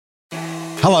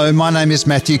Hello, my name is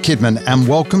Matthew Kidman and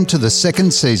welcome to the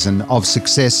second season of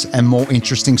Success and More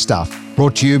Interesting Stuff,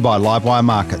 brought to you by Livewire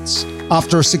Markets.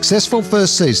 After a successful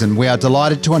first season, we are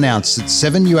delighted to announce that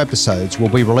 7 new episodes will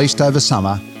be released over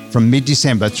summer from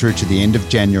mid-December through to the end of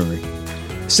January.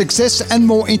 Success and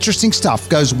More Interesting Stuff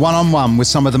goes one-on-one with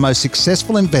some of the most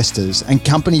successful investors and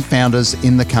company founders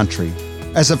in the country.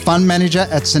 As a fund manager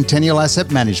at Centennial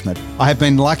Asset Management, I have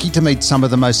been lucky to meet some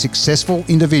of the most successful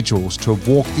individuals to have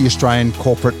walked the Australian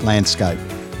corporate landscape.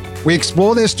 We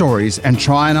explore their stories and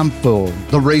try and unfold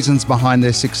the reasons behind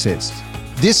their success.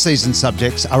 This season's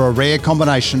subjects are a rare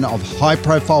combination of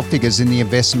high-profile figures in the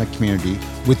investment community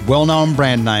with well-known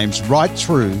brand names right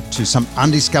through to some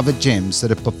undiscovered gems that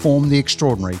have performed the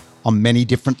extraordinary on many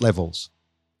different levels.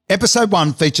 Episode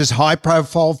 1 features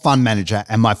high-profile fund manager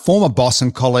and my former boss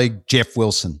and colleague, Geoff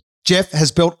Wilson. Geoff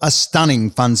has built a stunning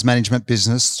funds management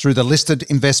business through the listed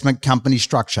investment company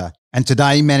structure and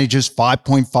today manages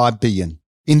 $5.5 billion.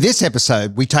 In this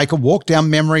episode, we take a walk down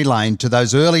memory lane to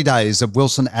those early days of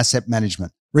Wilson Asset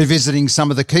Management, revisiting some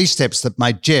of the key steps that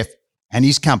made Geoff and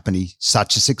his company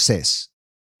such a success.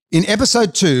 In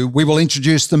episode 2, we will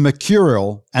introduce the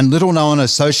mercurial and little-known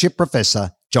associate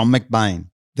professor, John McBain.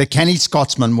 The canny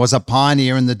Scotsman was a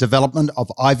pioneer in the development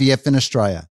of IVF in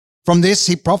Australia. From this,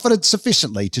 he profited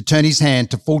sufficiently to turn his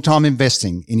hand to full-time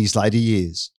investing in his later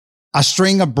years. A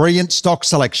string of brilliant stock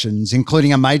selections,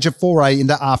 including a major foray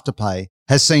into Afterpay,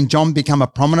 has seen John become a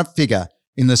prominent figure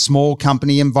in the small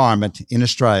company environment in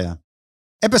Australia.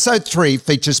 Episode 3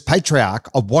 features patriarch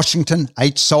of Washington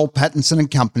H. Soul Pattinson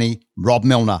and Company, Rob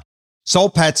Milner. Soul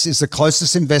Patts is the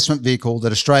closest investment vehicle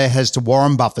that Australia has to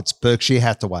Warren Buffett's Berkshire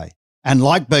Hathaway. And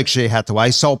like Berkshire Hathaway,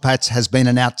 Soul Patts has been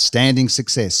an outstanding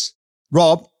success.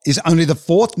 Rob is only the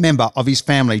fourth member of his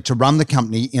family to run the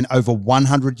company in over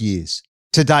 100 years.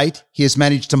 To date, he has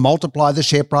managed to multiply the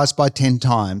share price by 10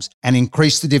 times and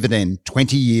increase the dividend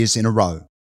 20 years in a row.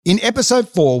 In episode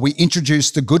 4, we introduce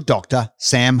the good doctor,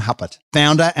 Sam Hupert,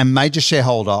 founder and major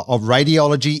shareholder of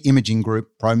radiology imaging group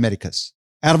Pro Medicus.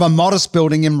 Out of a modest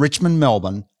building in Richmond,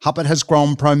 Melbourne, Hupert has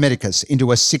grown Pro Medicus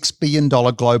into a $6 billion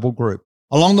global group.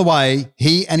 Along the way,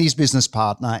 he and his business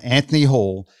partner, Anthony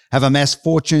Hall, have amassed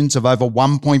fortunes of over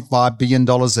 $1.5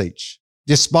 billion each.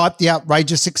 Despite the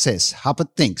outrageous success,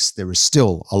 Hupert thinks there is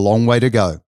still a long way to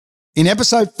go. In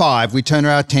episode 5, we turn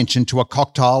our attention to a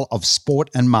cocktail of sport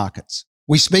and markets.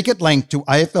 We speak at length to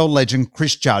AFL legend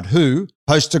Chris Judd, who,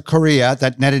 post a career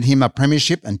that netted him a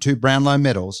premiership and 2 Brownlow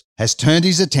medals, has turned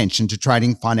his attention to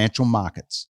trading financial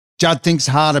markets. Judd thinks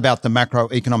hard about the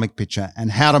macroeconomic picture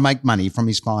and how to make money from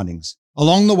his findings.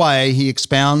 Along the way, he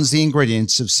expounds the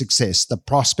ingredients of success, the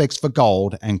prospects for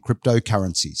gold and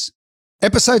cryptocurrencies.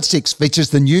 Episode 6 features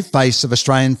the new face of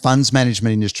Australian funds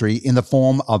management industry in the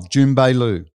form of Junbei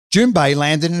Liu. Junbei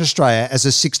landed in Australia as a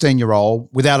 16-year-old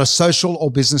without a social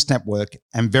or business network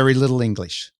and very little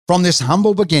English. From this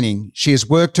humble beginning, she has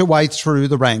worked her way through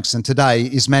the ranks and today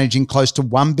is managing close to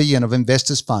 $1 billion of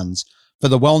investors' funds for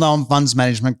the well-known funds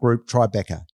management group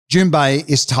Tribeca. Junbei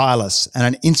is tireless and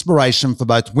an inspiration for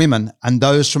both women and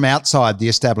those from outside the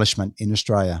establishment in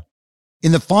Australia.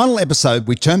 In the final episode,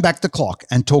 we turn back the clock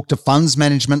and talk to funds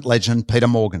management legend Peter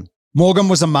Morgan. Morgan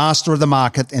was a master of the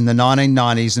market in the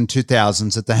 1990s and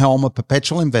 2000s at the helm of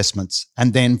Perpetual Investments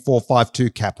and then 452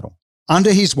 Capital.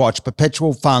 Under his watch,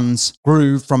 Perpetual funds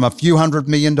grew from a few $100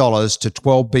 million to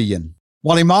 $12 billion.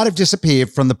 While he might have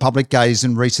disappeared from the public gaze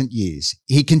in recent years,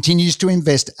 he continues to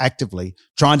invest actively,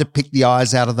 trying to pick the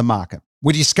eyes out of the market.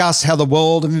 We discuss how the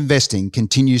world of investing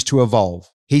continues to evolve.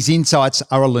 His insights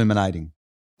are illuminating.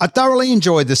 I thoroughly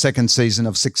enjoyed the second season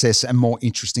of Success and More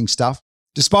Interesting Stuff.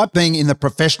 Despite being in the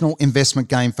professional investment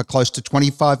game for close to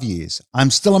 25 years, I'm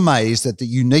still amazed at the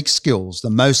unique skills the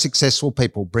most successful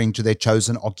people bring to their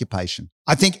chosen occupation.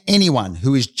 I think anyone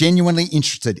who is genuinely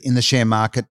interested in the share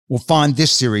market will find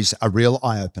this series a real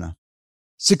eye-opener.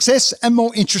 Success and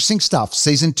More Interesting Stuff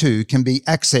Season 2 can be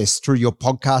accessed through your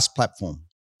podcast platform.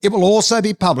 It will also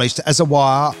be published as a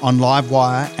wire on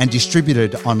Livewire and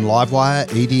distributed on Livewire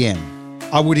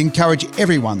EDM. I would encourage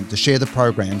everyone to share the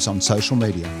programs on social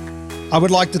media. I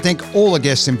would like to thank all the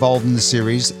guests involved in the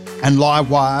series and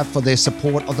Livewire for their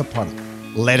support of the product.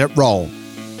 Let it roll.